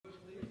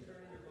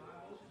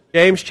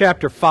James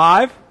chapter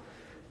 5.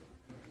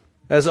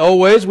 As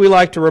always, we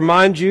like to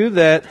remind you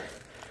that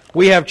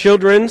we have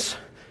children's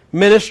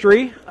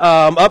ministry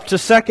up to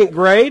second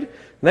grade.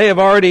 They have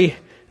already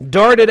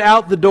darted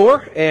out the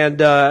door,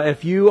 and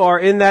if you are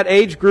in that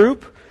age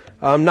group,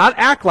 not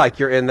act like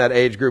you're in that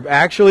age group,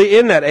 actually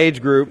in that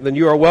age group, then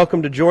you are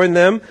welcome to join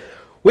them.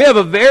 We have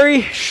a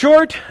very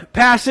short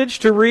passage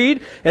to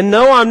read, and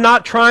no, I'm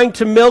not trying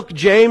to milk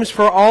James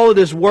for all it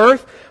is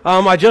worth.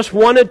 I just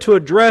wanted to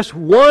address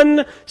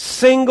one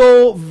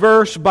single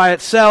verse by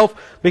itself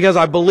because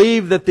I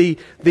believe that the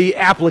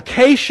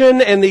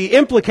application and the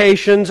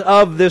implications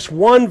of this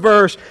one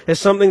verse is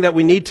something that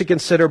we need to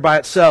consider by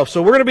itself.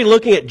 So we're going to be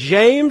looking at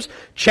James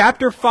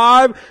chapter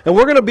 5, and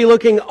we're going to be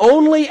looking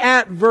only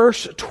at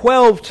verse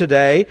 12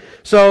 today.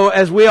 So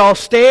as we all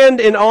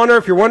stand in honor,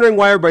 if you're wondering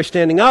why everybody's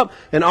standing up,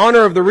 in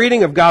honor of the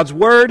reading of God's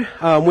Word,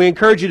 we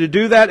encourage you to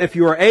do that if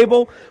you are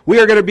able. We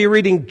are going to be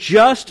reading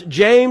just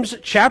James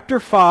chapter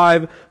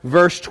 5,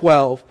 verse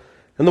 12.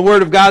 And the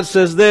Word of God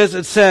says this,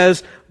 it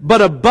says,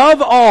 "But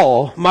above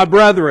all, my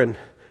brethren,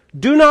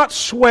 do not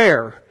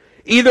swear,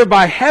 either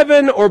by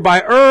heaven or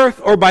by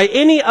earth or by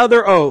any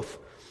other oath.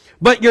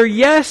 But your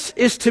yes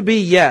is to be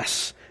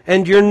yes,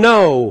 and your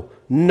no,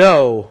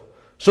 no,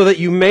 so that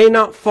you may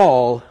not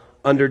fall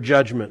under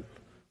judgment."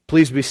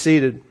 Please be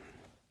seated.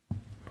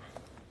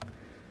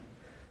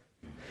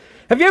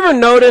 Have you ever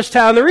noticed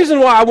how, and the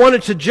reason why I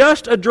wanted to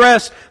just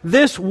address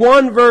this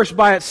one verse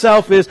by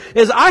itself is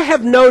I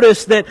have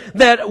noticed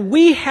that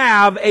we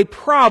have a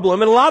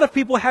problem, and a lot of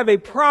people have a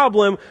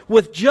problem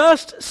with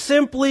just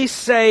simply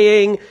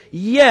saying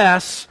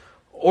yes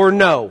or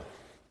no.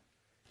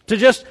 To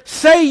just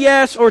say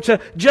yes or to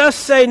just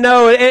say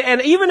no. And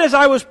even as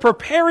I was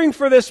preparing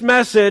for this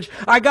message,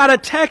 I got a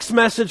text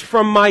message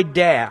from my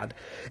dad.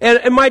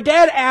 And my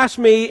dad asked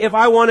me if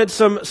I wanted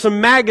some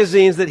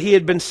magazines that he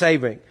had been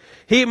saving.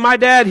 My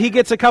dad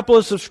gets a couple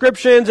of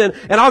subscriptions, and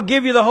I'll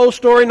give you the whole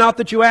story, not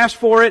that you asked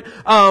for it,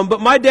 but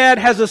my dad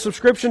has a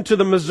subscription to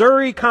the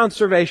Missouri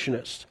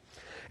Conservationist.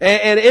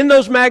 And in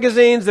those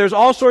magazines, there's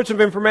all sorts of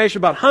information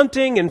about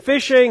hunting and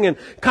fishing and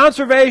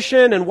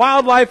conservation and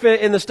wildlife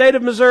in the state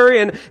of Missouri,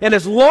 and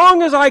as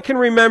long as I can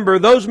remember,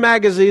 those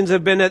magazines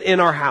have been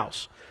in our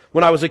house.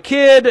 When I was a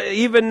kid,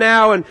 even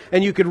now, and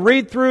you could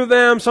read through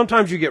them.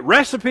 Sometimes you get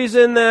recipes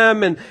in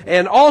them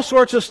and all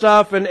sorts of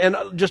stuff and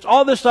just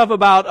all this stuff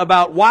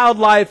about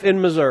wildlife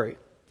in Missouri.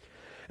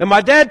 And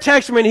my dad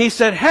texted me and he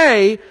said,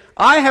 "Hey,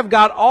 I have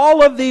got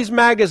all of these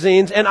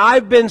magazines and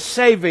I've been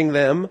saving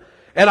them,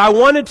 and I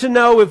wanted to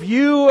know if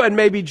you and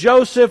maybe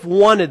Joseph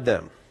wanted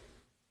them."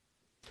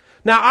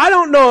 Now, I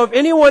don't know if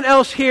anyone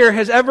else here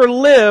has ever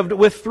lived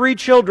with 3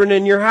 children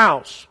in your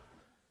house.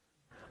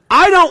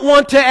 I don't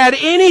want to add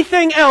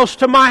anything else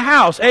to my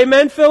house.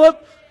 Amen,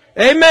 Philip?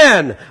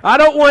 Amen. I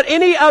don't want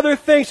any other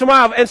things to my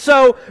house. And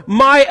so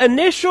my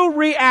initial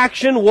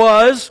reaction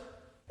was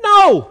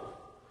no.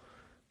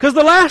 Because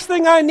the last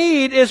thing I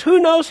need is who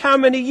knows how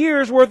many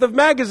years worth of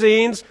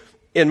magazines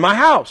in my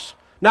house.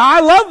 Now, I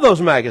love those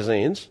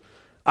magazines.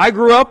 I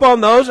grew up on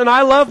those, and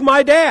I love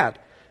my dad.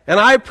 And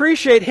I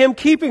appreciate him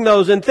keeping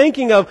those and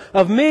thinking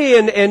of me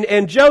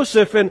and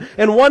Joseph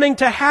and wanting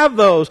to have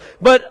those.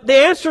 But the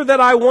answer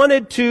that I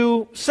wanted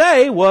to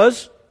say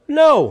was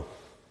no.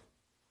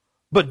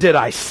 But did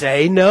I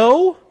say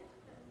no?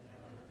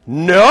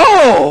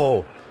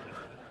 No!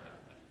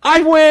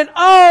 I went,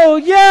 "Oh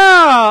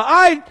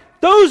yeah,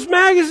 those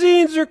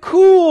magazines are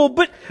cool,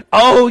 but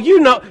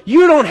you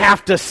don't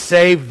have to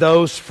save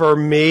those for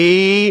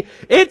me.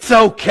 It's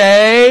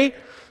okay."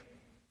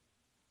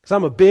 Because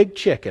I'm a big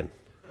chicken.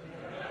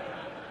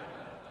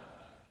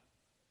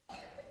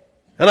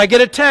 And I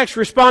get a text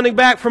responding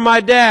back from my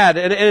dad,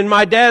 and in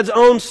my dad's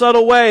own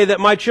subtle way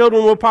that my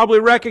children will probably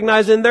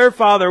recognize in their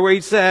father, where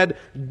he said,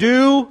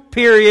 "Do,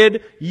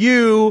 period,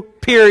 you,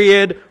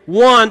 period,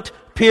 want,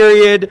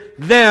 period,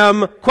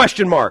 them,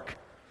 question mark."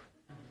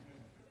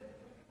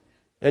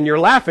 And you're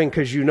laughing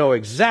because you know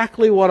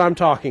exactly what I'm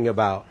talking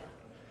about.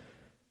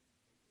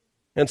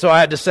 And so I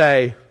had to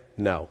say,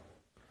 no.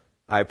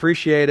 I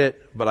appreciate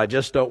it, but I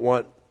just don't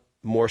want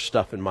more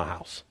stuff in my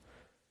house.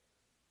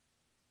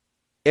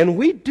 And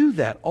we do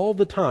that all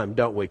the time,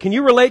 don't we? Can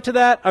you relate to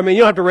that? I mean,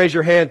 you don't have to raise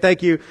your hand.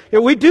 Thank you. Yeah,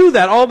 we do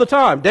that all the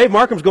time. Dave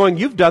Markham's going,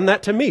 "You've done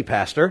that to me,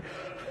 Pastor."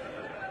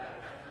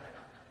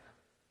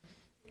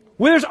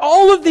 Well, there's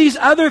all of these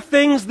other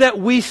things that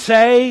we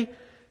say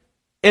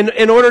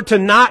in order to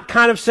not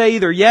kind of say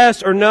either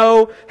yes or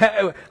no.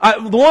 The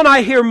one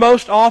I hear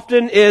most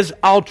often is,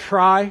 "I'll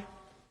try."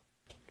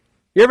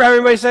 You ever have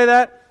anybody say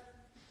that?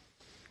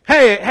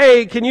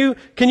 Hey, can you,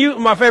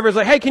 my favorite is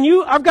like, "Hey,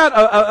 I've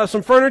got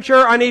some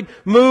furniture I need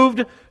moved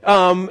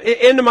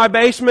into my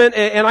basement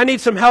and I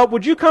need some help.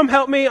 Would you come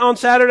help me on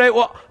Saturday?"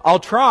 "Well, I'll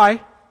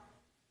try."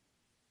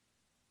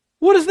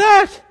 What is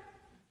that?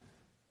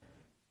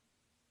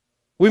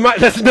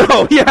 That's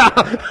no,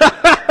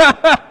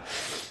 yeah.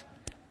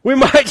 We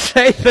might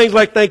say things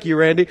like, "Thank you,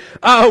 Randy."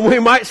 We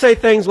might say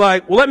things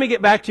like, "Well, let me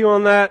get back to you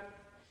on that."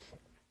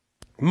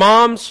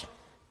 Moms,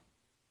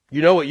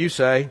 you know what you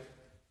say.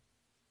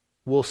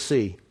 "We'll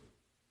see."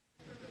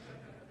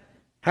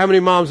 How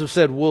many moms have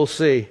said, we'll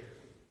see?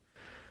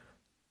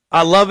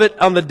 I love it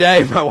on the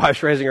day, my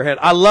wife's raising her hand,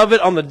 I love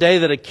it on the day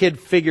that a kid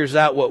figures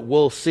out what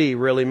we'll see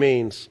really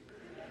means.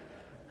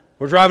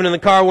 We're driving in the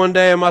car one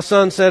day and my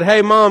son said,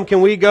 hey Mom,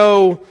 can we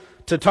go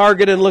to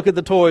Target and look at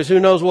the toys? Who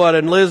knows what?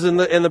 And Liz in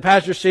the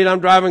passenger seat, I'm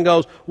driving,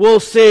 goes,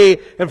 we'll see.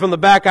 And from the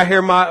back I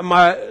hear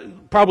my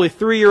probably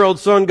 3-year-old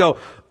son go,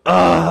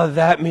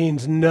 that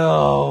means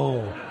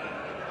no.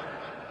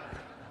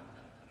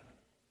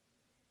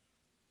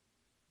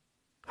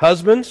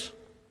 Husbands?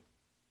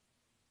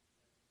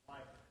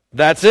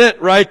 That's it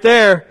right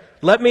there.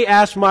 Let me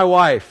ask my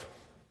wife.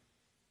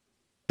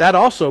 That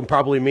also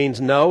probably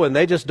means no, and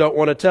they just don't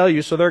want to tell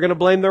you, so they're going to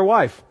blame their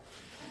wife.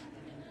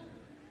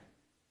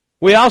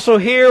 We also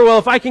hear, well,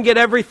 if I can get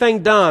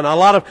everything done, a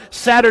lot of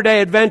Saturday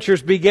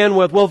adventures begin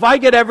with, well, if I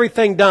get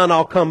everything done,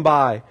 I'll come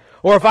by.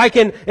 Or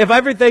if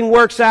everything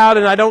works out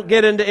and I don't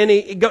get into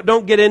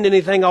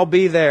anything, I'll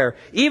be there.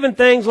 Even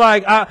things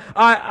like, there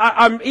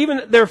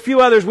are a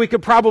few others we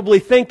could probably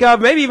think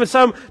of, maybe even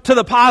some to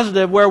the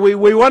positive where we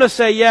want to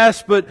say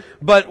yes,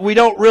 but we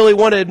don't really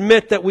want to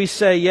admit that we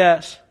say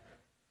yes.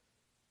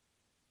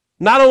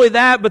 Not only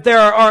that, but there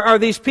are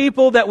these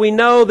people that we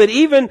know that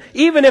even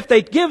if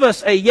they give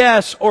us a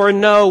yes or a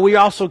no, we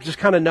also just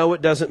kind of know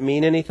it doesn't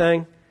mean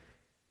anything.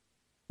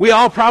 We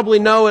all probably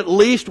know at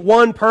least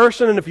one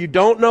person, and if you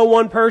don't know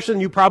one person,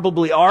 you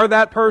probably are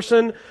that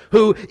person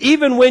who,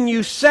 even when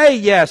you say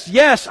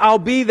yes, I'll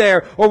be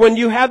there, or when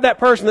you have that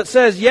person that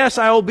says, yes,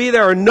 I will be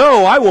there, or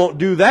no, I won't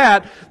do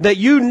that, that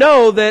you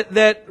know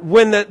that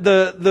when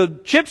the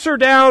chips are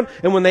down,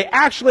 and when they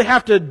actually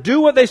have to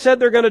do what they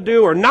said they're going to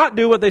do, or not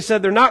do what they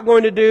said they're not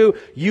going to do,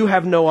 you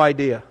have no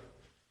idea.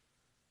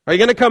 Are you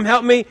going to come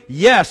help me?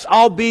 Yes,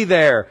 I'll be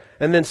there.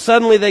 And then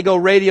suddenly they go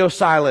radio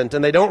silent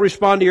and they don't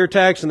respond to your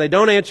texts and they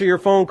don't answer your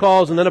phone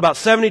calls. And then about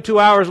 72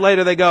 hours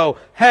later they go,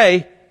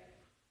 hey,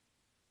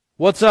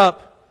 what's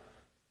up?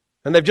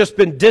 And they've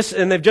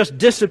just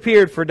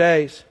disappeared for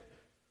days.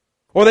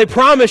 Or they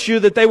promise you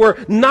that they were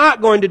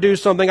not going to do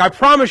something. I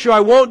promise you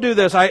I won't do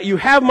this. You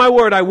have my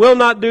word, I will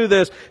not do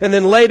this. And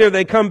then later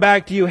they come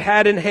back to you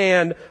hat in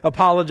hand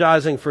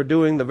apologizing for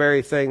doing the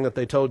very thing that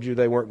they told you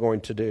they weren't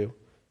going to do.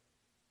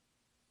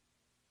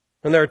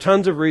 And there are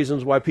tons of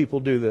reasons why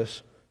people do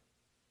this.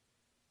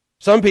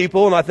 Some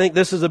people, and I think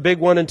this is a big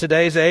one in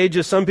today's age,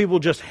 is some people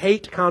just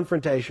hate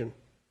confrontation.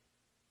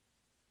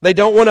 They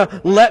don't want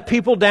to let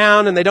people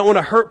down and they don't want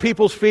to hurt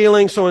people's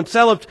feelings. So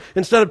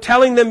instead of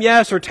telling them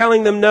yes or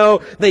telling them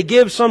no, they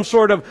give some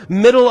sort of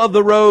middle of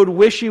the road,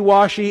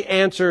 wishy-washy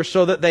answer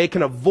so that they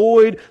can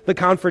avoid the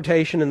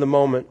confrontation in the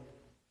moment.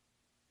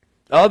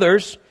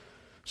 Others,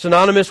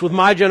 synonymous with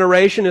my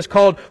generation, is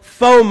called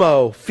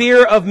FOMO,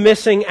 fear of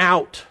missing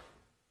out.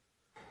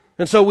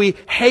 And so we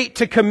hate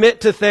to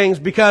commit to things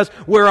because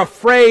we're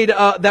afraid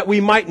that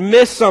we might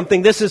miss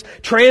something. This is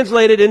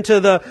translated into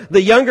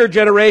the younger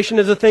generation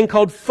as a thing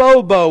called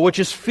FOBO, which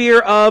is fear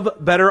of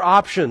better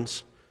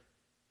options.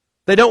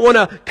 They don't want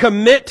to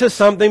commit to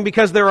something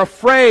because they're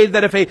afraid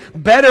that if a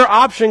better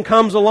option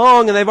comes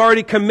along and they've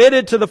already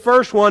committed to the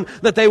first one,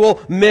 that they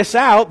will miss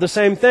out, the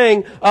same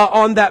thing,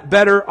 on that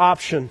better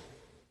option.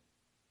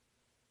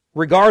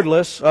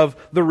 Regardless of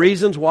the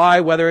reasons why,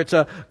 whether it's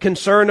a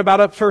concern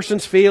about a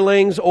person's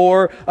feelings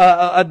or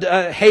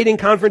a hating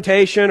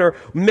confrontation or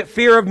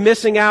fear of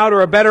missing out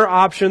or a better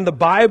option, the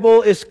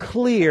Bible is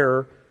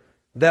clear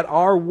that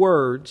our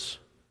words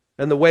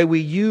and the way we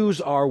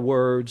use our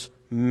words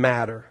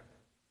matter.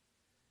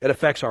 It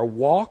affects our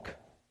walk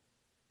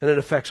and it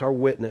affects our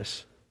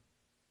witness.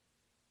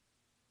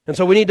 And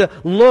so we need to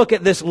look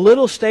at this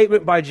little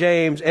statement by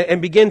James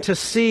and begin to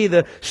see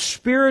the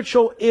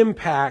spiritual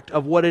impact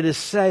of what it is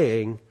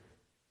saying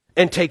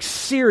and take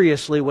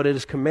seriously what it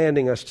is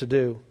commanding us to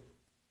do.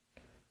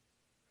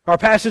 Our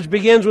passage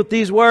begins with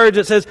these words.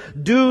 It says,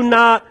 do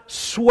not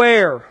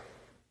swear.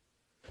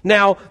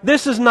 Now,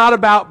 this is not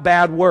about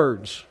bad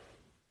words.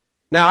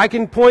 Now, I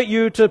can point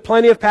you to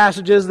plenty of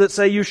passages that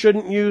say you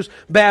shouldn't use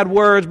bad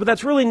words, but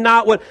that's really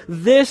not what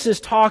this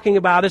is talking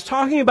about. It's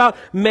talking about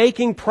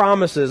making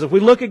promises. If we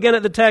look again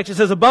at the text, it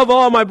says, above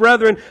all, my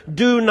brethren,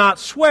 do not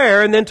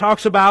swear, and then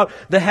talks about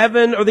the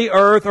heaven or the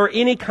earth or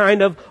any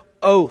kind of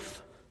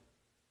oath.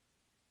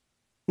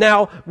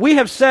 Now, we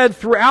have said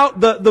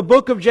throughout the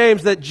book of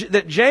James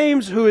that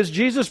James, who is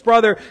Jesus'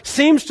 brother,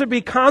 seems to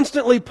be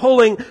constantly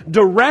pulling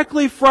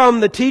directly from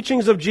the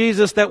teachings of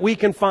Jesus that we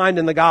can find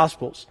in the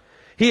Gospels.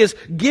 He is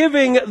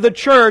giving the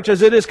church,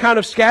 as it is kind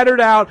of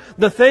scattered out,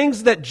 the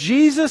things that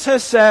Jesus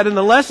has said and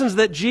the lessons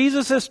that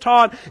Jesus has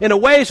taught in a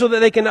way so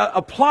that they can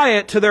apply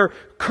it to their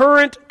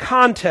current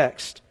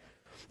context.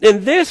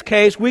 In this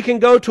case, we can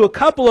go to a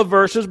couple of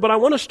verses, but I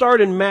want to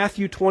start in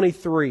Matthew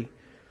 23.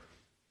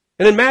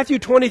 And in Matthew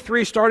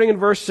 23, starting in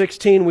verse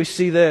 16, we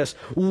see this.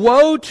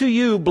 Woe to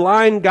you,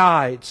 blind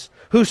guides,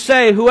 who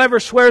say, whoever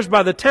swears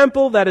by the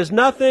temple, that is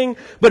nothing,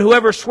 but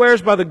whoever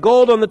swears by the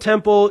gold on the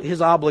temple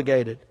is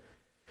obligated.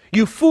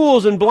 You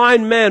fools and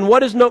blind men,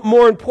 what is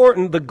more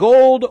important, the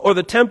gold or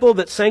the temple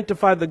that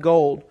sanctified the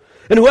gold?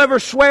 And whoever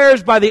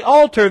swears by the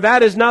altar,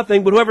 that is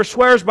nothing, but whoever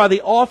swears by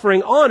the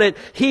offering on it,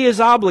 he is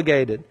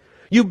obligated.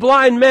 You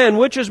blind men,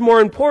 which is more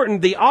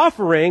important, the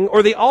offering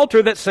or the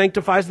altar that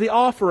sanctifies the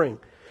offering?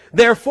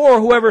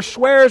 Therefore, whoever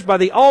swears by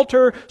the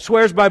altar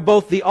swears by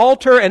both the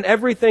altar and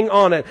everything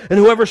on it. And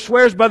whoever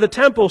swears by the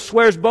temple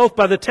swears both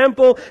by the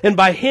temple and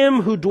by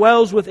him who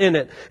dwells within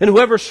it. And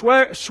whoever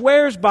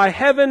swears by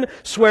heaven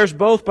swears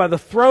both by the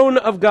throne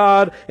of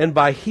God and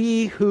by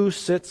he who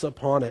sits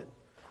upon it.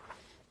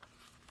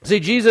 See,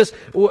 James,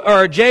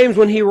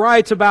 when he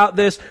writes about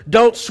this,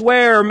 don't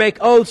swear or make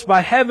oaths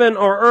by heaven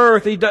or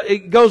earth, he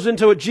goes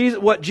into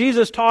what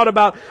Jesus taught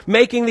about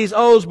making these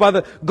oaths by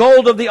the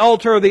gold of the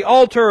altar or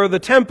the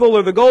temple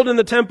or the gold in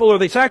the temple or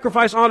the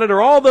sacrifice on it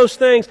or all those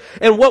things.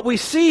 And what we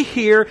see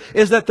here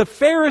is that the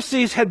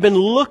Pharisees had been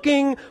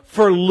looking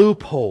for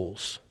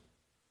loopholes.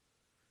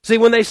 See,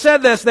 when they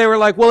said this, they were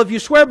like, well, if you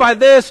swear by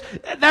this,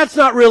 that's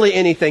not really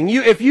anything.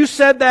 If you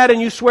said that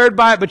and you swear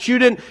by it, but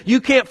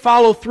you can't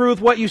follow through with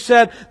what you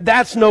said,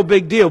 that's no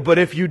big deal. But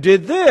if you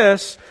did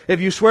this,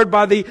 if you swear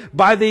by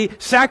the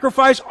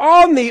sacrifice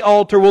on the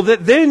altar, well,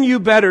 then you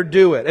better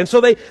do it. And so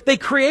they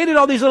created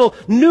all these little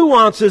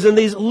nuances and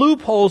these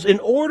loopholes in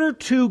order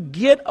to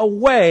get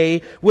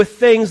away with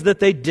things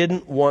that they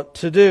didn't want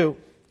to do.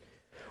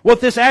 What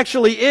this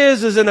actually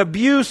is an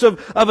abuse of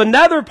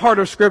another part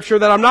of Scripture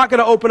that I'm not going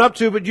to open up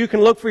to, but you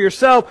can look for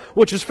yourself,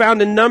 which is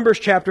found in Numbers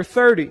chapter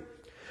 30.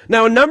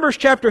 Now, in Numbers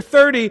chapter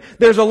 30,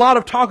 there's a lot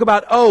of talk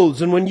about oaths,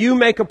 and when you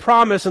make a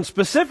promise, and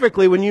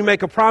specifically when you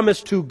make a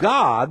promise to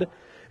God,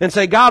 and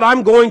say, God,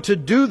 I'm going to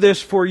do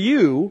this for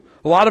you,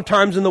 a lot of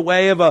times in the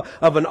way of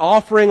an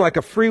offering, like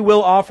a free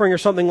will offering or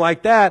something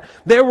like that,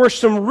 there were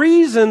some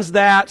reasons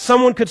that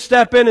someone could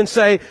step in and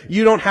say,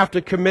 you don't have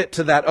to commit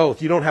to that oath.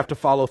 You don't have to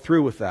follow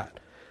through with that.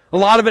 A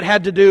lot of it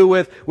had to do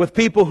with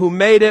people who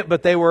made it,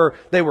 but they were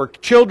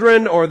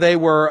children or they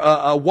were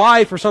a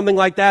wife or something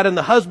like that, and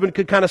the husband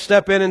could kind of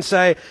step in and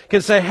say,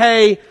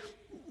 hey,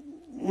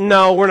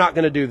 no, we're not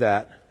going to do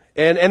that.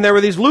 And there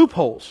were these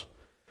loopholes.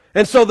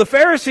 And so the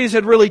Pharisees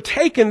had really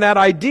taken that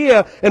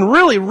idea and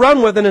really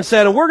run with it and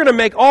said, and we're going to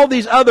make all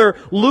these other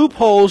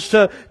loopholes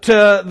to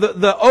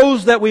the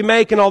oaths that we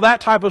make and all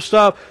that type of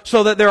stuff,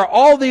 so that there are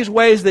all these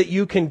ways that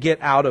you can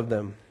get out of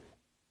them.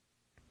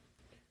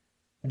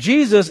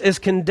 Jesus is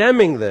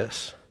condemning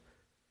this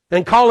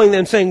and calling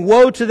them, saying,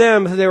 woe to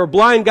them, they were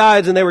blind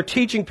guides and they were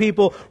teaching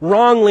people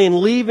wrongly and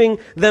leaving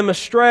them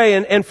astray.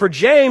 And for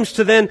James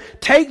to then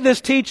take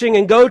this teaching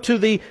and go to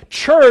the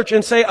church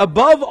and say,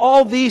 above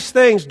all these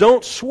things,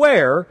 don't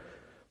swear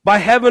by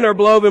heaven or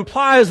below,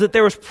 implies that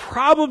there was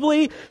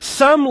probably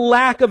some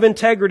lack of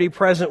integrity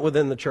present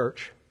within the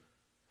church.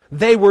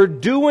 They were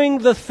doing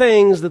the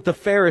things that the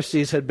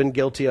Pharisees had been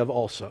guilty of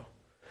also.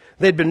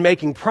 They'd been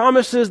making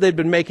promises. They'd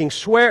been making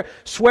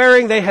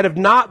swearing. They had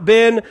not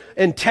been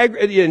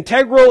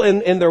integral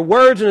in their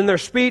words and in their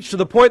speech to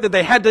the point that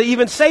they had to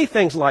even say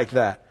things like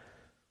that.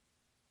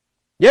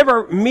 You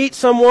ever meet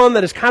someone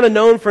that is kind of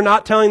known for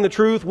not telling the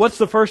truth? What's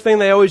the first thing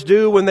they always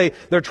do when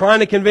they're trying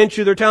to convince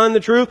you they're telling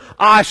the truth?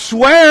 I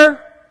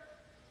swear.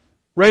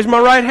 Raise my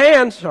right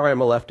hand. Sorry,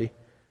 I'm a lefty.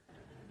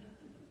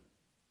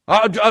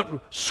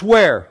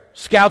 Swear.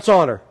 Scout's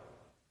honor.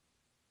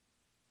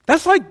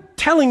 That's like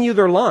telling you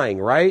they're lying,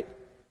 right?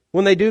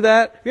 When they do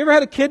that. Have you ever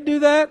had a kid do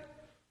that?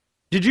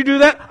 Did you do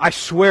that? I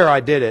swear I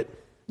did it.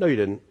 No, you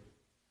didn't.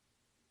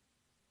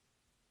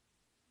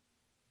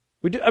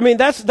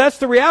 That's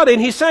the reality.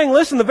 And he's saying,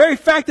 listen, the very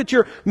fact that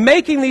you're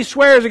making these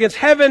swears against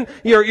heaven,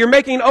 you're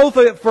making an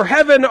oath for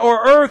heaven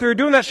or earth, or you're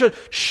doing that,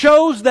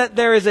 shows that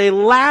there is a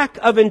lack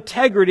of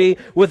integrity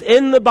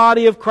within the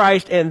body of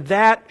Christ, and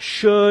that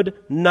should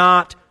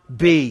not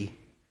be.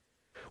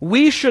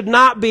 We should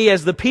not be,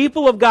 as the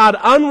people of God,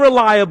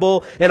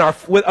 unreliable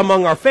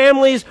among our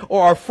families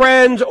or our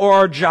friends or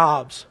our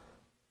jobs.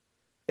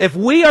 If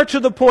we are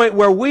to the point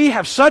where we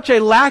have such a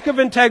lack of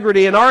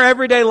integrity in our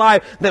everyday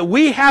life that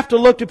we have to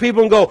look to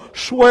people and go,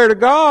 swear to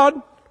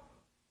God,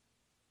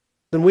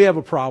 then we have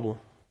a problem.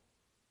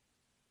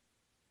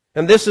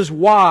 And this is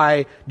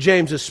why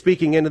James is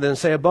speaking into this and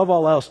say, above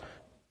all else,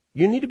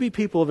 you need to be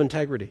people of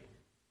integrity.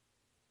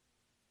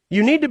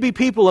 You need to be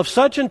people of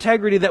such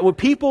integrity that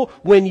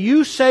when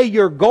you say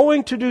you're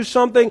going to do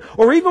something,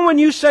 or even when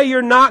you say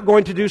you're not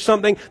going to do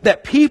something,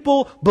 that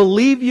people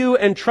believe you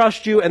and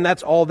trust you, and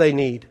that's all they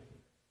need.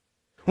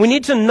 We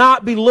need to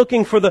not be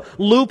looking for the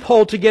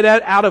loophole to get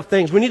out of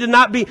things. We need to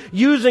not be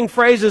using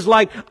phrases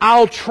like,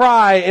 I'll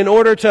try, in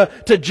order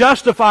to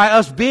justify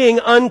us being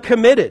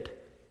uncommitted.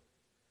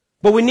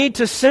 But we need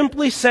to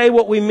simply say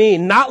what we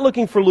mean, not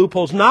looking for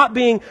loopholes, not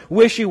being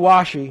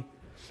wishy-washy.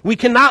 We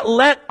cannot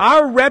let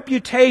our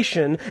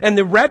reputation and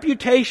the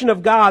reputation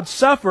of God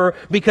suffer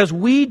because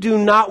we do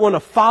not want to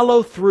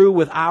follow through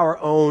with our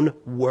own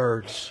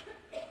words.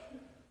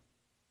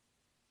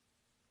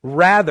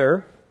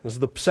 Rather, this is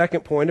the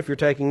second point if you're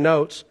taking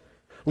notes,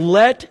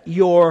 let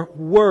your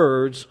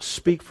words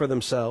speak for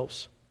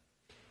themselves.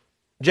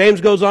 James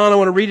goes on, I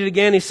want to read it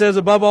again. He says,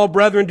 above all,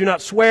 brethren, do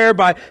not swear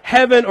by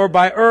heaven or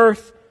by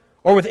earth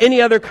or with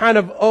any other kind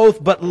of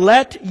oath, but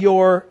let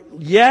your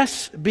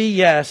yes be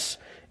yes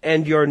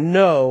and your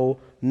no,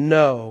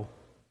 no.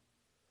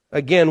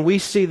 Again, we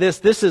see this.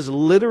 This is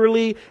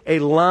literally a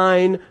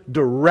line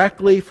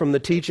directly from the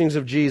teachings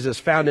of Jesus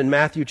found in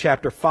Matthew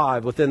chapter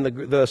 5 within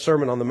the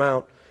Sermon on the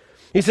Mount.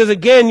 He says,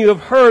 again, you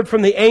have heard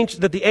from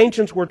that the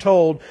ancients were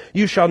told,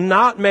 you shall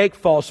not make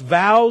false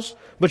vows,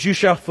 but you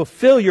shall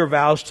fulfill your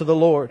vows to the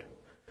Lord.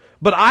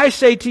 But I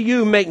say to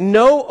you, make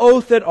no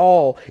oath at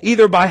all,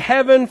 either by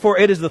heaven, for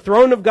it is the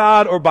throne of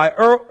God, or by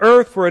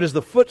earth, for it is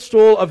the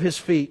footstool of his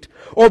feet,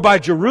 or by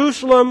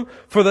Jerusalem,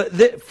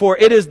 for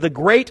it is the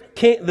great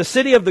king, the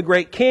city of the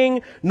great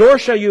king, nor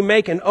shall you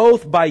make an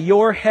oath by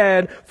your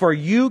head, for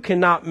you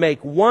cannot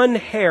make one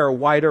hair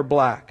white or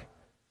black.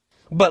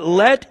 But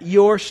let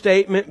your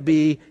statement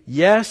be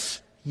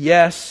yes,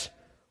 yes,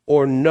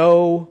 or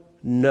no,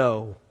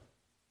 no.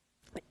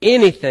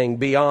 Anything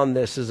beyond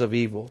this is of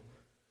evil.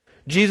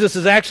 Jesus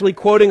is actually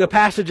quoting a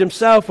passage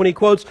himself when he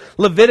quotes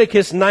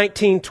Leviticus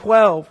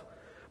 19:12.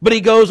 But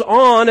he goes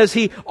on, as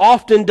he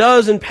often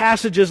does in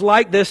passages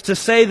like this, to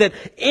say that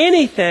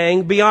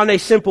anything beyond a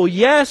simple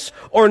yes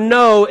or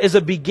no is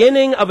a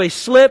beginning of a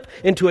slip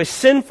into a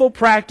sinful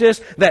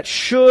practice that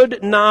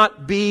should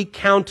not be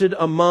counted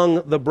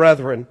among the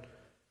brethren.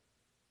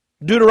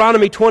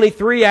 Deuteronomy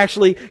 23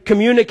 actually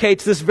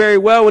communicates this very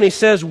well when he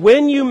says,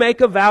 when you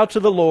make a vow to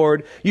the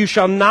Lord, you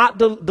shall not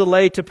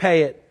delay to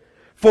pay it.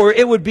 For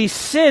it would be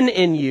sin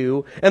in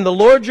you, and the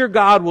Lord your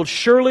God will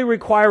surely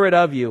require it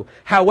of you.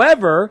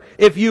 However,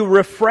 if you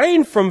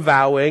refrain from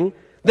vowing,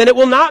 then it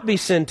will not be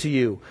sin to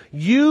you.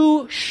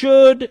 You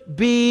should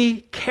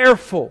be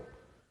careful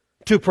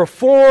to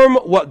perform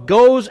what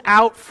goes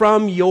out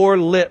from your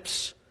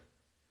lips,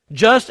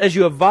 just as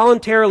you have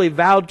voluntarily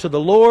vowed to the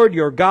Lord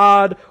your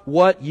God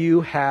what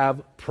you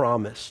have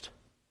promised.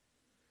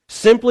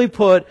 Simply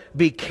put,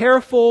 be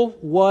careful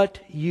what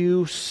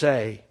you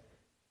say.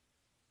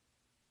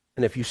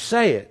 And if you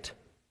say it,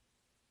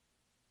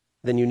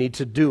 then you need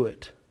to do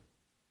it,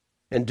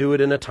 and do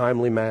it in a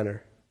timely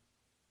manner.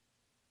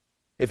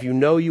 If you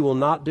know you will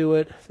not do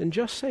it, then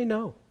just say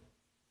no.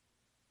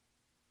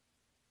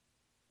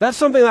 That's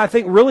something that I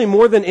think really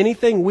more than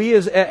anything, we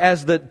as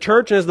the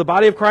church and as the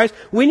body of Christ,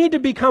 we need to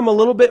become a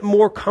little bit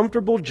more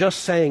comfortable just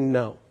saying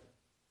no.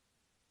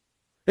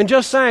 And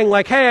just saying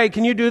like, hey,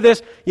 can you do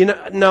this?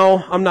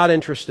 No, I'm not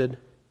interested.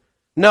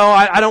 No,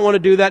 I don't want to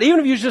do that.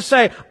 Even if you just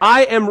say,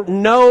 I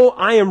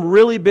am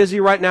really busy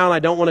right now and I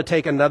don't want to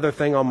take another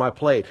thing on my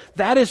plate.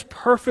 That is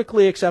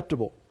perfectly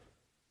acceptable.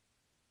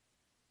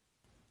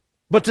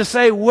 But to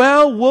say,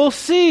 well, we'll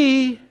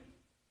see.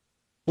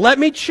 Let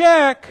me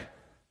check.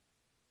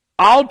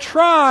 I'll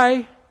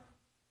try.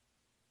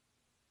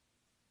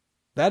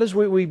 That is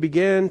when we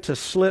begin to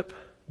slip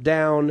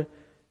down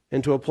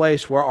into a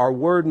place where our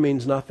word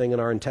means nothing and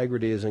our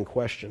integrity is in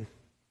question.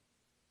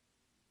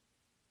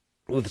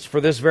 It's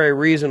for this very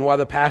reason why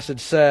the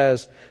passage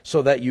says,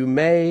 so that you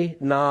may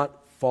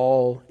not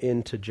fall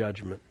into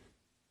judgment.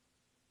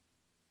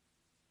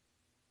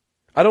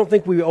 I don't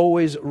think we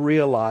always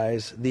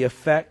realize the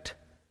effect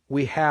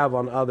we have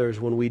on others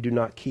when we do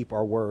not keep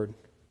our word,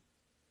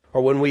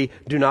 or when we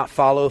do not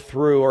follow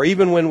through, or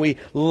even when we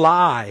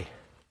lie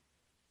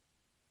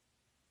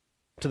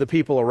to the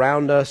people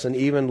around us and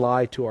even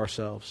lie to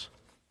ourselves.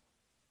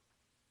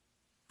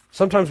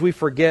 Sometimes we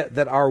forget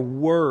that our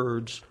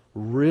words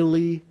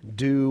really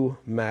do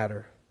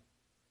matter.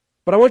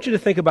 But I want you to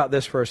think about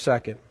this for a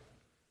second.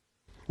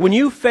 When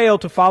you fail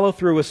to follow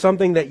through with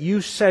something that you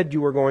said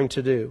you were going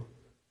to do,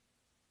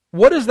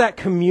 what does that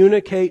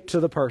communicate to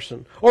the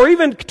person? Or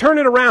even turn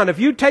it around. If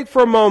you take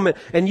for a moment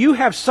and you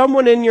have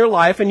someone in your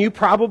life, and you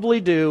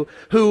probably do,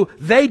 who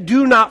they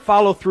do not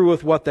follow through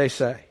with what they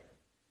say.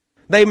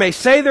 They may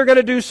say they're going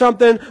to do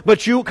something,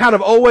 but you kind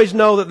of always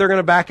know that they're going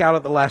to back out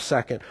at the last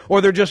second. Or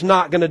they're just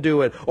not going to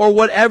do it. Or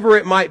whatever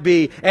it might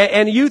be.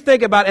 And you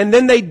think about it, and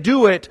then they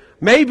do it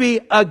maybe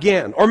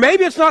again. Or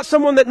maybe it's not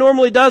someone that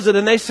normally does it,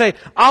 and they say,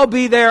 I'll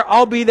be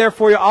there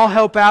for you, I'll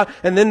help out.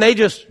 And then they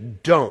just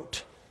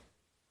don't.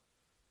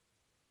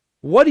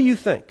 What do you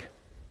think?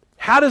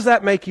 How does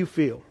that make you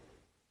feel?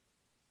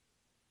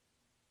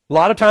 A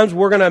lot of times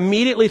we're going to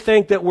immediately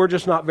think that we're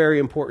just not very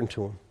important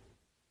to them.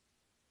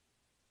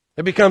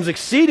 It becomes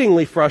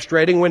exceedingly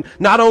frustrating when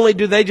not only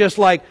do they just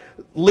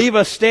leave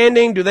us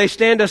standing, do they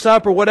stand us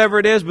up or whatever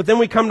it is, but then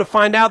we come to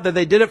find out that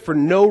they did it for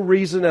no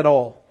reason at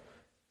all.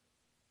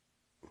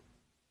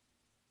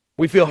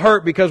 We feel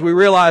hurt because we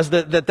realize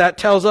that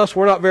tells us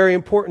we're not very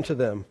important to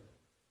them.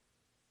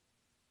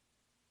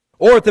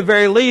 Or at the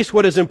very least,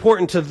 what is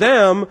important to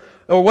them,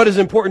 or what is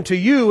important to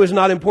you, is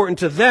not important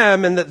to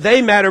them, and that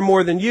they matter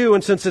more than you.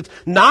 And since it's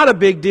not a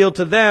big deal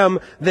to them,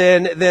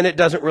 then it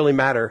doesn't really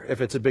matter if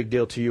it's a big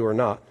deal to you or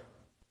not.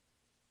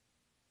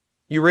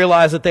 You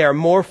realize that they are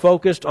more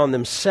focused on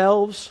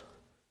themselves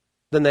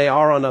than they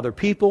are on other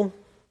people.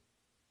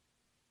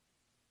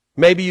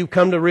 Maybe you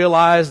come to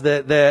realize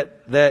that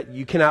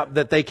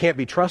they can't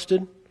be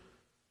trusted.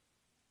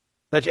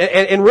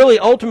 And really,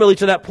 ultimately,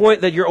 to that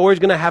point, that you're always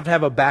going to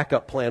have a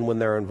backup plan when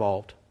they're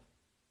involved.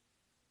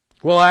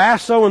 Well, I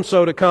asked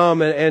so-and-so to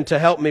come and to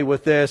help me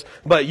with this,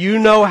 but you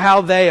know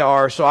how they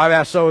are, so I've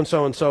asked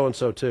so-and-so and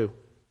so-and-so too.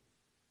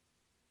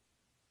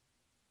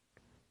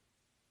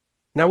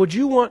 Now, would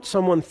you want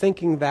someone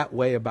thinking that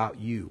way about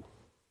you?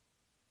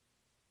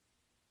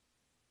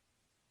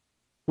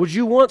 Would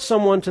you want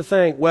someone to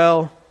think,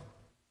 well,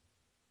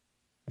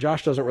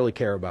 Josh doesn't really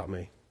care about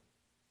me?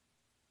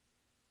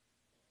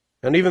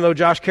 And even though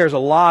Josh cares a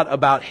lot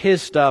about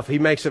his stuff, he's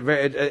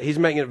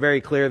making it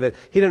very clear that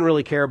he didn't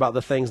really care about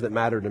the things that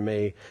matter to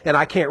me. And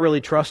I can't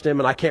really trust him,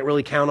 and I can't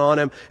really count on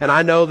him. And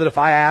I know that if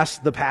I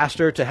ask the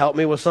pastor to help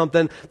me with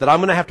something, that I'm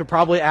going to have to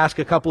probably ask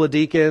a couple of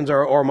deacons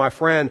or my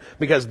friend,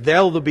 because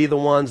they'll be the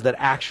ones that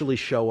actually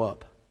show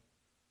up.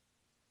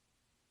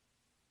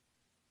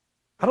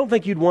 I don't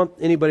think you'd want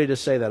anybody to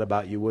say that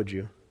about you, would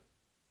you?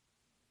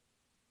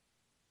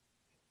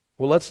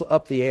 Well, let's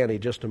up the ante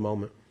just a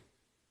moment.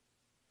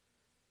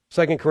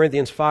 2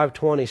 Corinthians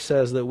 5:20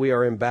 says that we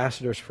are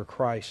ambassadors for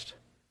Christ,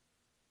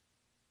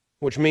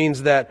 which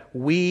means that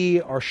we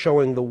are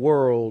showing the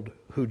world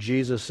who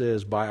Jesus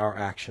is by our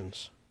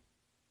actions.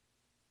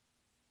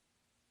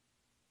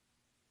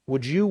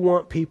 Would you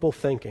want people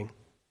thinking,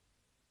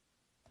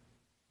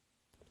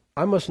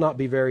 I must not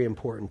be very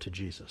important to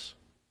Jesus?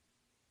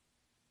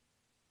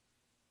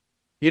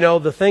 You know,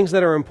 the things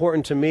that are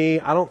important to me,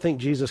 I don't think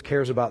Jesus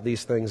cares about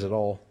these things at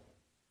all.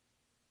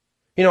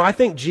 You know, I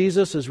think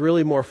Jesus is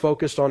really more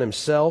focused on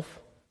himself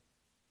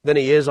than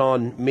he is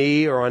on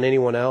me or on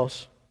anyone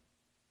else.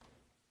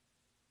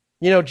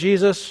 You know,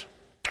 Jesus,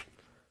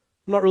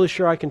 I'm not really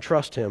sure I can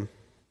trust him.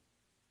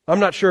 I'm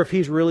not sure if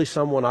he's really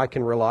someone I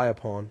can rely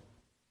upon.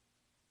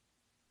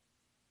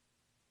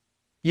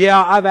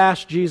 Yeah, I've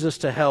asked Jesus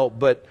to help,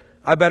 but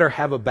I better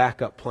have a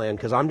backup plan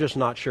because I'm just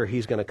not sure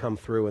he's going to come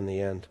through in the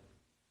end.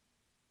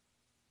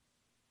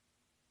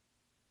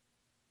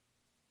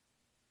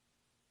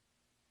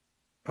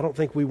 I don't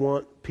think we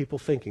want people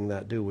thinking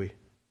that, do we?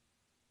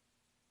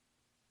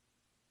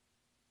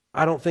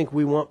 I don't think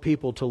we want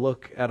people to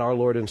look at our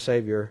Lord and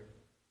Savior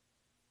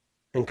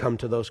and come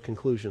to those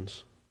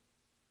conclusions.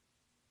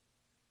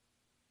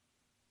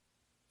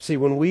 See,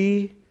 when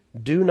we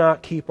do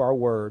not keep our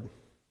word,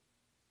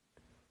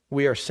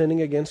 we are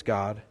sinning against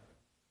God.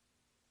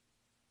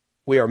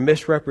 We are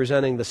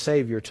misrepresenting the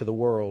Savior to the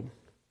world.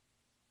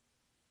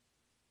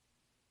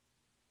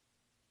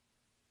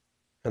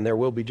 And there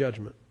will be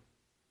judgment.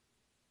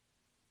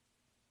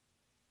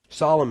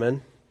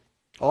 Solomon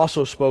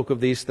also spoke of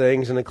these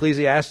things. In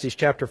Ecclesiastes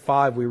chapter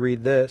 5, we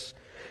read this.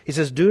 He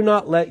says, do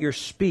not let your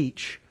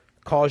speech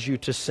cause you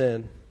to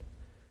sin.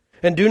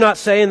 And do not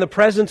say in the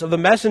presence of the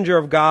messenger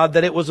of God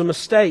that it was a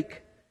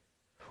mistake.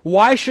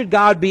 Why should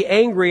God be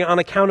angry on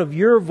account of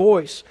your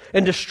voice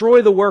and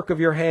destroy the work of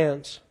your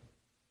hands?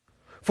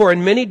 For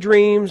in many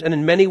dreams and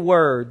in many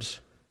words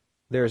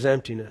there is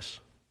emptiness.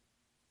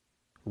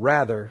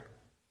 Rather,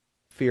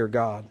 fear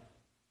God.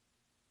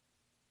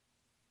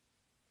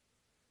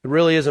 It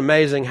really is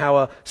amazing how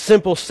a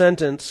simple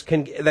sentence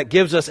that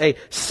gives us a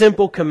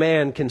simple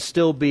command can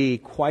still be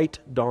quite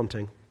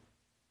daunting.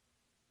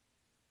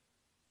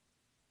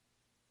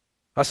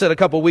 I said a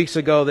couple weeks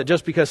ago that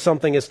just because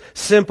something is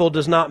simple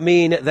does not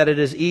mean that it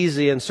is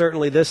easy, and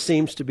certainly this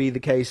seems to be the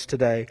case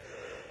today.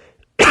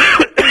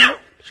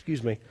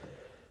 Excuse me.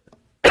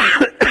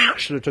 I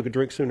should have took a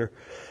drink sooner.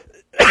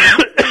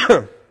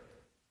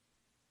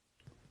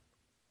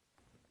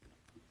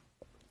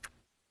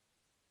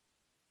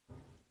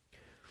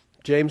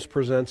 James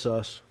presents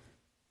us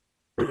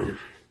with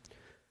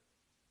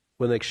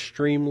an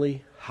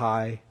extremely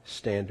high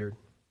standard.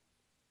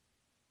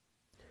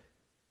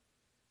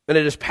 And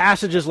it is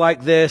passages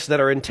like this that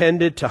are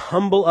intended to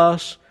humble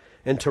us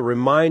and to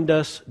remind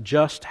us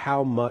just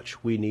how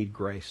much we need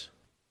grace.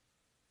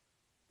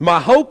 My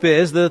hope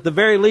is that at the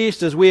very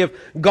least, as we have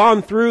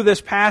gone through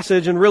this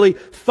passage and really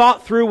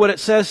thought through what it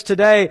says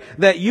today,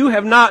 that you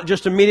have not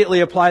just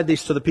immediately applied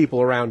these to the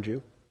people around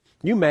you.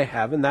 You may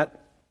have, and that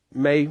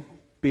may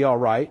be all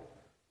right.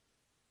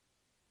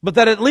 But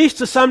that at least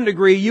to some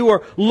degree you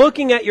are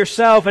looking at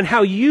yourself and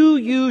how you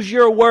use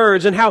your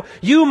words and how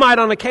you might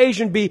on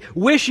occasion be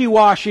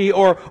wishy-washy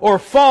or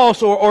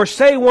false or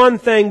say one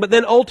thing but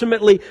then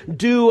ultimately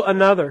do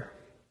another.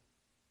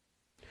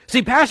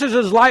 See,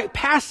 passages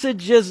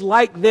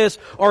like this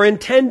are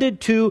intended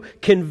to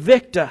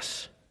convict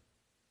us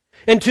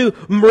and to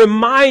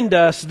remind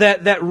us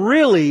that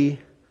really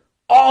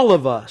all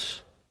of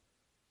us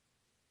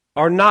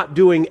are not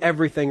doing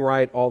everything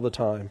right all the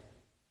time.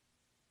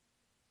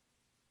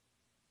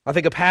 I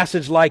think a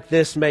passage like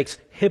this makes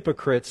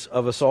hypocrites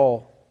of us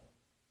all.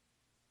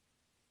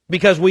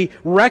 Because we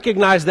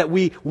recognize that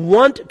we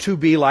want to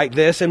be like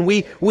this and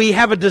we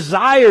have a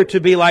desire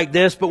to be like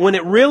this, but when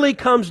it really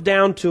comes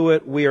down to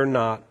it, we are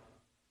not.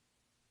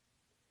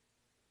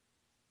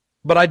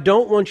 But I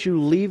don't want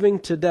you leaving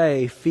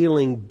today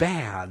feeling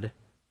bad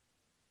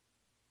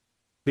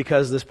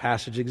because this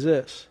passage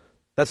exists.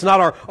 That's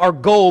not our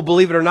goal,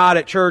 believe it or not,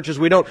 at church, is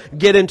we don't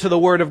get into the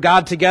Word of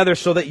God together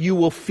so that you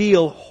will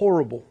feel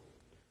horrible.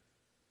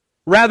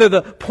 Rather,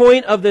 the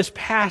point of this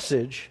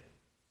passage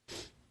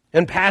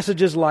and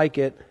passages like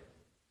it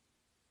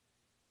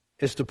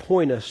is to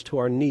point us to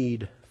our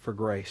need for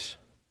grace.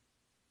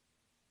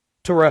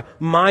 To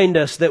remind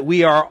us that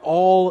we are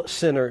all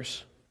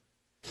sinners,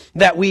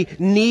 that we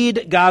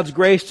need God's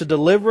grace to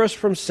deliver us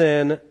from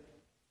sin,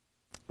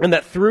 and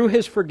that through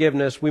His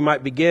forgiveness we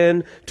might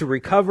begin to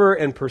recover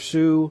and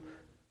pursue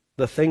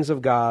the things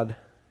of God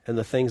and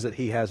the things that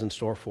He has in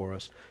store for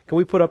us. Can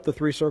we put up the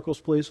 3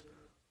 circles, please?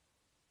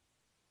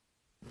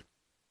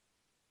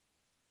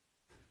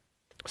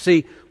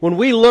 See, when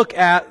we look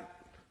at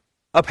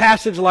a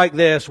passage like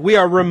this, we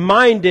are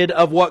reminded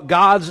of what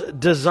God's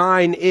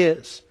design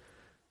is.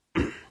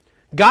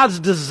 God's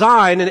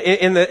design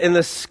in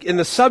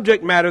the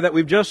subject matter that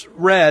we've just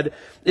read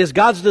is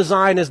God's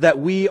design is that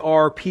we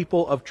are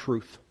people of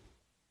truth.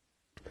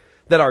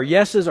 That our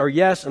yeses are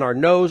yes and our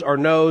noes are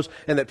noes,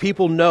 and that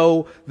people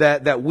know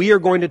that we are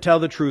going to tell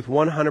the truth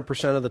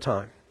 100% of the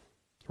time.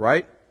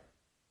 Right?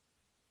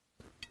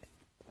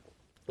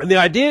 And the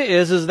idea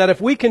is that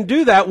if we can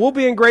do that, we'll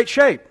be in great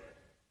shape.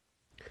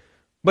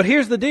 But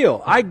here's the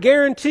deal. I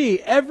guarantee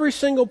every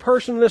single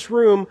person in this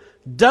room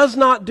does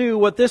not do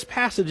what this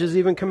passage is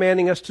even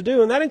commanding us to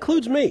do, and that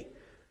includes me.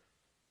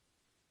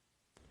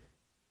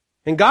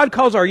 And God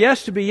calls our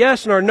yes to be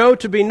yes and our no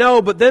to be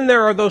no, but then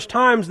there are those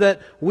times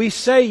that we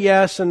say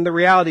yes and the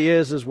reality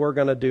is we're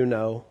going to do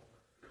no.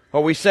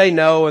 Or we say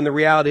no and the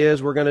reality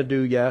is we're going to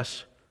do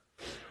yes.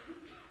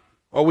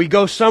 Or we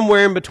go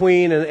somewhere in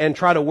between and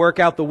try to work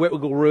out the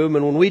wiggle room,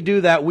 and when we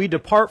do that, we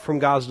depart from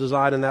God's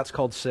design, and that's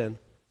called sin.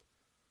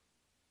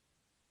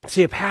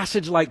 See, a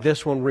passage like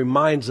this one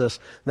reminds us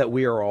that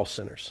we are all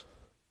sinners.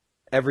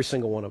 Every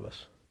single one of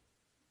us.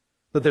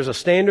 That there's a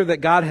standard that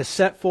God has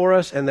set for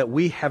us and that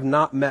we have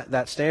not met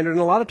that standard. And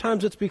a lot of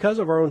times it's because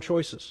of our own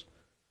choices.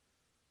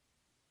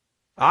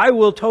 I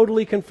will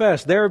totally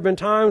confess, there have been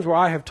times where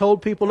I have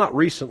told people, not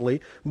recently,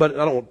 but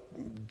I don't want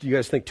you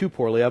guys think too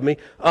poorly of me,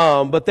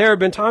 but there have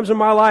been times in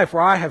my life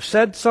where I have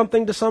said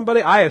something to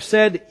somebody, I have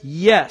said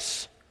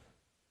yes.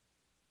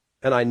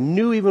 And I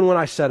knew even when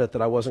I said it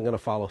that I wasn't going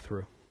to follow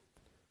through.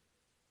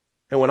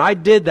 And when I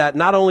did that,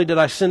 not only did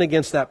I sin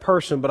against that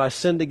person, but I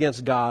sinned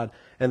against God.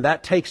 And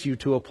that takes you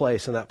to a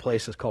place, and that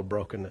place is called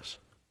brokenness.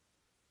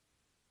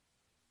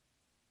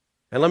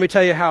 And let me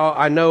tell you how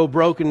I know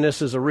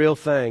brokenness is a real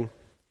thing.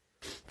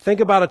 Think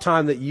about a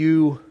time that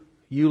you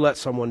let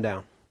someone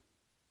down.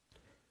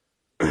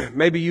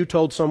 Maybe you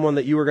told someone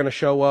that you were going to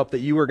show up, that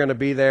you were going to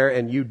be there,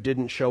 and you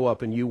didn't show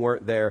up and you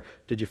weren't there.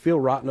 Did you feel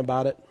rotten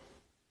about it?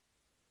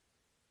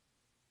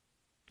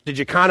 Did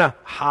you kind of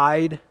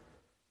hide?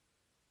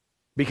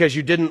 Because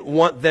you didn't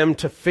want them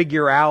to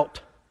figure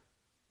out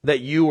that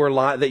you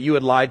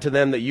had lied to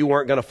them, that you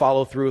weren't going to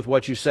follow through with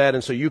what you said,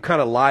 and so you kind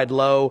of lied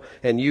low,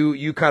 and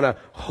you kind of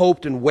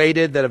hoped and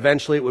waited that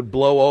eventually it would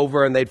blow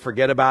over and they'd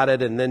forget about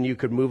it, and then you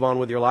could move on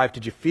with your life.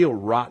 Did you feel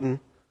rotten?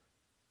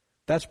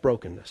 That's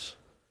brokenness.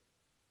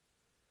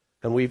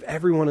 And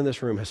everyone in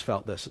this room has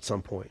felt this at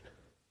some point.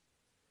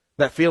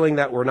 That feeling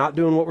that we're not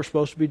doing what we're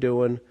supposed to be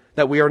doing,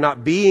 that we are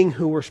not being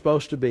who we're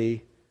supposed to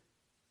be,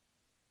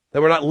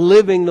 that we're not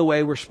living the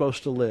way we're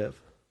supposed to live.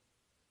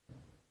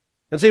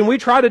 And see, we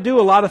try to do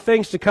a lot of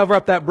things to cover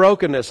up that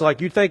brokenness. Like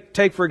you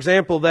take for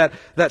example, that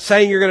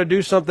saying you're going to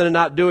do something and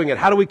not doing it.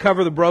 How do we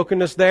cover the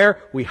brokenness there?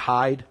 We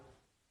hide.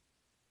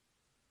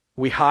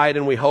 We hide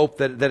and we hope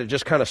that it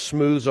just kind of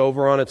smooths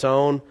over on its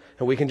own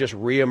and we can just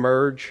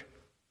reemerge.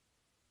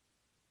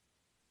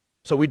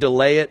 So we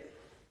delay it.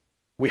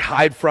 We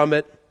hide from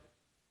it.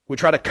 We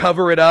try to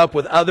cover it up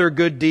with other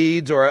good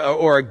deeds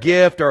or a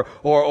gift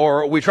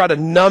or we try to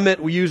numb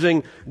it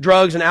using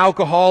drugs and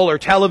alcohol or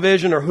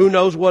television or who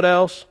knows what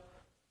else.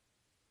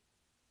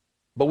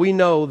 But we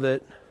know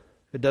that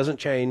it doesn't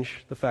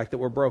change the fact that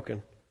we're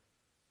broken.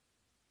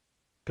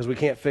 Because we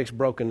can't fix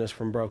brokenness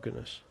from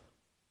brokenness.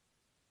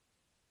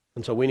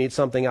 And so we need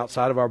something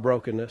outside of our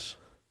brokenness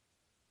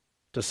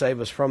to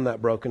save us from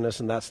that brokenness,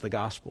 and that's the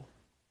gospel.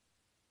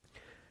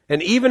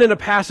 And even in a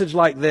passage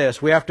like this,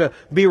 we have to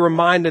be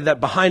reminded that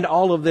behind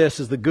all of this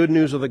is the good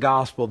news of the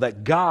gospel,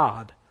 that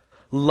God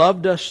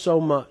loved us so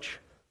much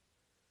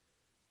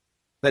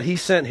that He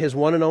sent His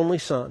one and only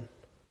Son.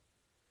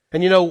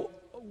 And you know,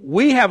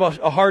 we have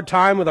a hard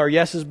time with our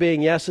yeses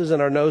being yeses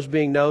and our noes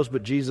being noes,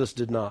 but Jesus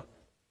did not.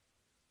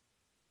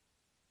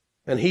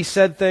 And He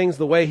said things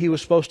the way He was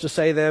supposed to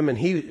say them, and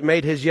He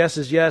made His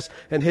yeses yes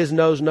and His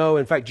noes no.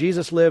 In fact,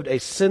 Jesus lived a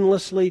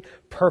sinlessly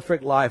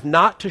perfect life,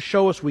 not to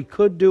show us we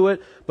could do it,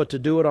 but to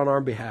do it on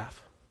our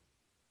behalf.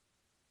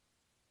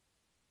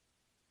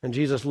 And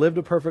Jesus lived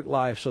a perfect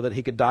life so that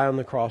He could die on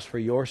the cross for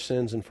your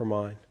sins and for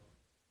mine.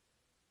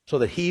 So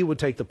that He would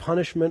take the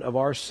punishment of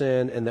our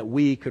sin and that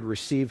we could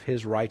receive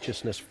His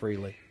righteousness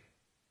freely.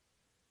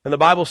 And the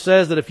Bible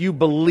says that if you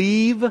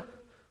believe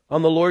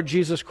on the Lord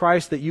Jesus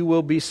Christ, that you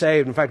will be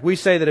saved. In fact, we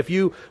say that if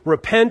you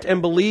repent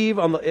and believe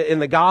in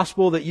the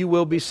gospel, that you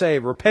will be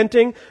saved.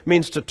 Repenting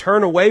means to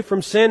turn away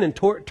from sin and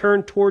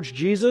turn towards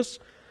Jesus.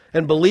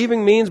 And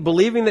believing means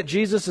believing that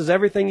Jesus is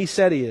everything He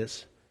said He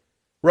is.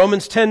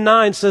 Romans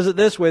 10:9 says it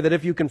this way, that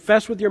if you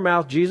confess with your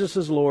mouth Jesus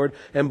is Lord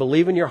and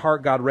believe in your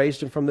heart God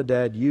raised him from the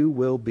dead, you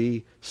will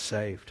be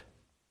saved.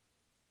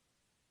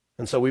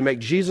 And so we make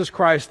Jesus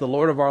Christ the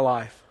Lord of our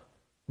life,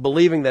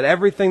 believing that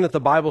everything that the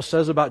Bible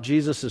says about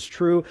Jesus is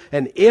true.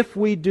 And if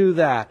we do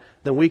that,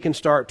 then we can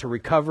start to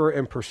recover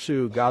and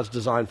pursue God's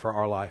design for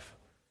our life.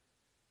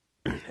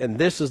 And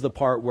this is the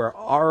part where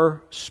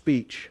our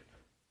speech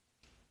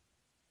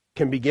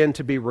can begin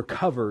to be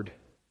recovered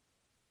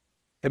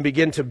and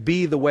begin to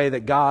be the way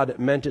that God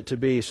meant it to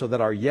be, so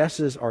that our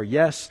yeses are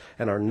yes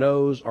and our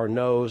noes are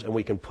noes, and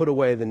we can put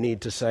away the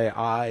need to say,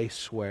 I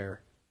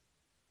swear.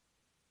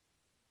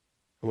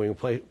 And we can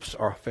place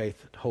our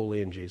faith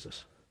wholly in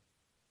Jesus.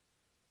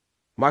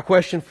 My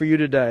question for you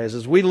today is,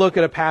 as we look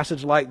at a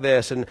passage like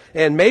this,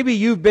 and maybe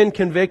you've been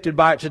convicted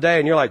by it today,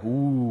 and you're like,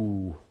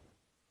 ooh,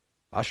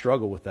 I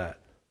struggle with that.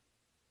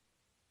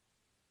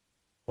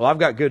 Well, I've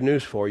got good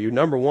news for you.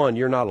 Number one,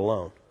 you're not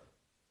alone.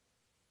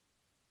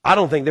 I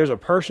don't think there's a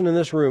person in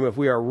this room, if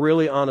we are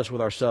really honest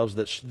with ourselves,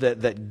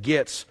 that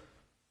gets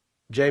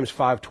James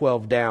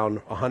 5:12 down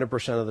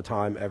 100% of the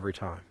time, every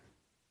time.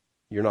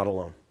 You're not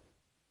alone.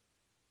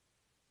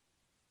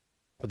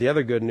 But the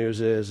other good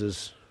news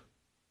is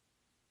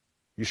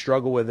you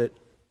struggle with it.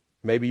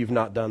 Maybe you've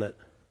not done it.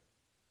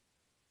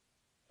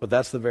 But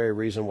that's the very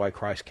reason why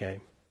Christ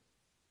came.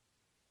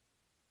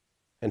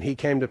 And He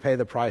came to pay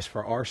the price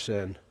for our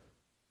sin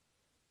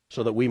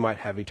so that we might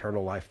have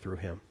eternal life through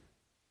Him.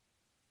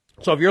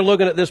 So if you're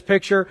looking at this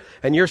picture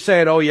and you're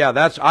saying, oh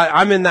yeah,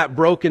 I'm in that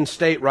broken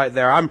state right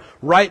there. I'm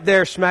right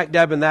there smack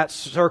dab in that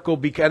circle,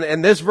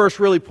 and this verse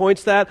really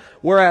points that.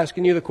 We're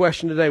asking you the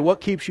question today, what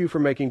keeps you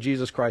from making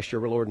Jesus Christ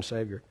your Lord and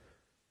Savior?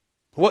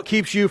 What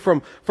keeps you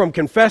from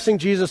confessing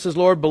Jesus as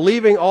Lord,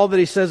 believing all that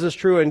He says is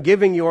true, and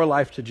giving your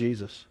life to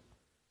Jesus?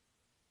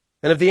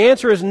 And if the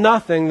answer is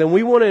nothing, then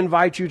we want to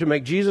invite you to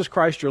make Jesus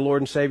Christ your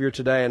Lord and Savior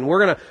today. And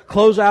we're going to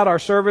close out our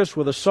service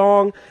with a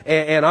song,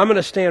 and I'm going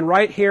to stand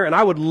right here, and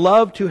I would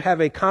love to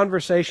have a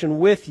conversation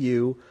with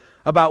you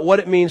about what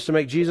it means to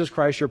make Jesus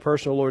Christ your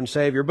personal Lord and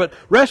Savior. But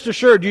rest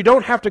assured, you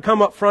don't have to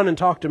come up front and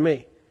talk to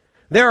me.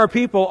 There are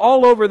people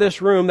all over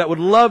this room that would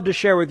love to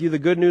share with you the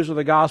good news of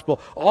the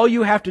gospel. All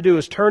you have to do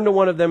is turn to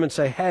one of them and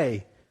say,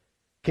 hey,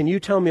 can you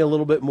tell me a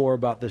little bit more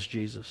about this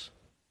Jesus?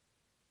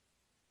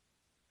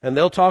 And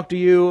they'll talk to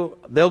you,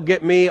 they'll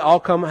get me, I'll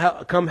come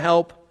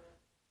help.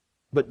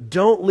 But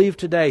don't leave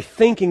today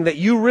thinking that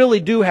you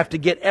really do have to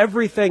get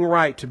everything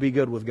right to be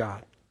good with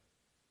God.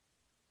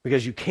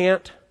 Because you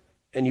can't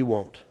and you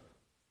won't.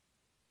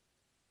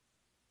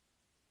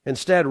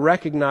 Instead,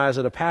 recognize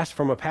that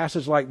from a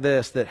passage like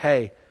this that,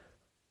 hey,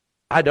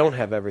 I don't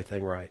have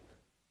everything right.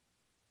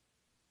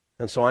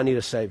 And so I need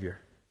a Savior.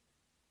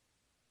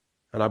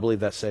 And I believe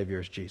that Savior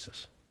is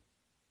Jesus.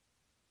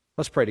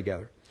 Let's pray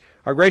together.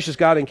 Our gracious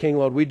God and King,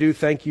 Lord, we do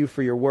thank you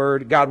for your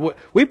word. God,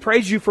 we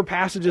praise you for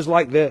passages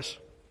like this.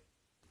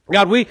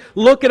 God, we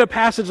look at a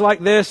passage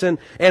like this and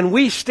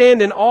we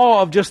stand in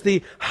awe of just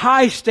the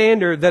high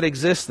standard that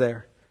exists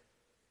there.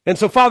 And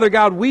so, Father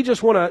God, we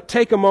just want to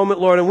take a moment,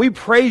 Lord, and we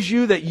praise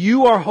you that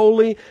you are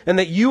holy and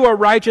that you are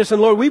righteous.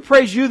 And Lord, we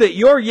praise you that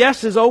your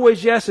yes is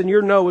always yes and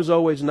your no is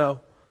always no.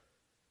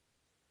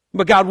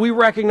 But God, we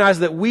recognize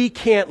that we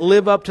can't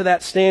live up to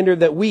that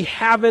standard, that we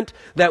haven't,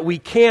 that we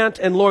can't,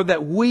 and Lord,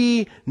 that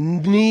we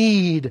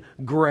need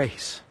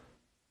grace.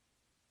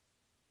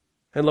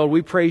 And Lord,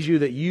 we praise you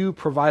that you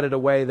provided a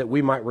way that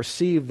we might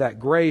receive that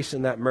grace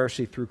and that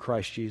mercy through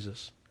Christ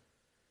Jesus.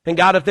 And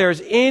God, if there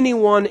is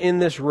anyone in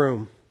this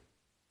room,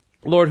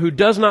 Lord, who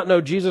does not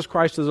know Jesus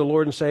Christ as a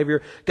Lord and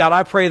Savior, God,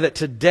 I pray that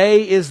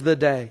today is the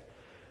day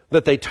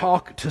that they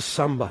talk to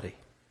somebody.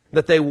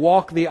 That they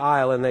walk the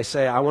aisle and they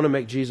say, I want to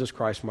make Jesus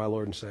Christ my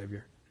Lord and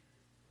Savior.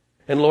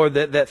 And Lord,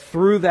 that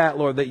through that,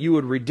 Lord, that you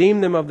would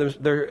redeem them of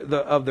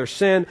their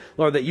sin.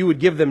 Lord, that you would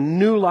give them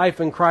new life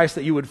in Christ.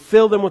 That you would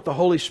fill them with the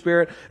Holy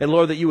Spirit. And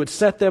Lord, that you would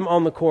set them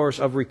on the course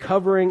of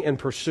recovering and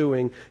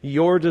pursuing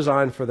your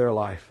design for their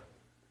life.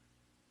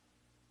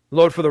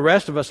 Lord, for the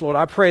rest of us, Lord,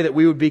 I pray that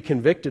we would be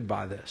convicted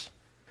by this.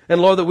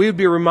 And Lord, that we would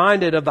be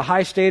reminded of the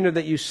high standard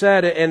that you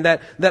set, and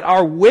that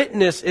our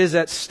witness is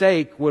at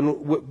stake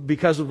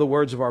because of the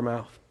words of our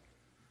mouth.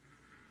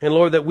 And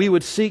Lord, that we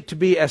would seek to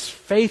be as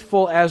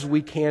faithful as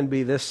we can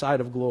be this side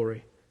of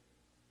glory.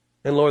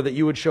 And Lord, that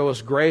you would show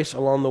us grace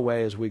along the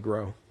way as we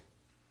grow.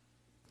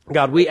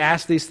 God, we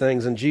ask these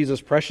things in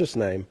Jesus' precious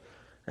name.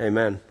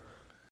 Amen.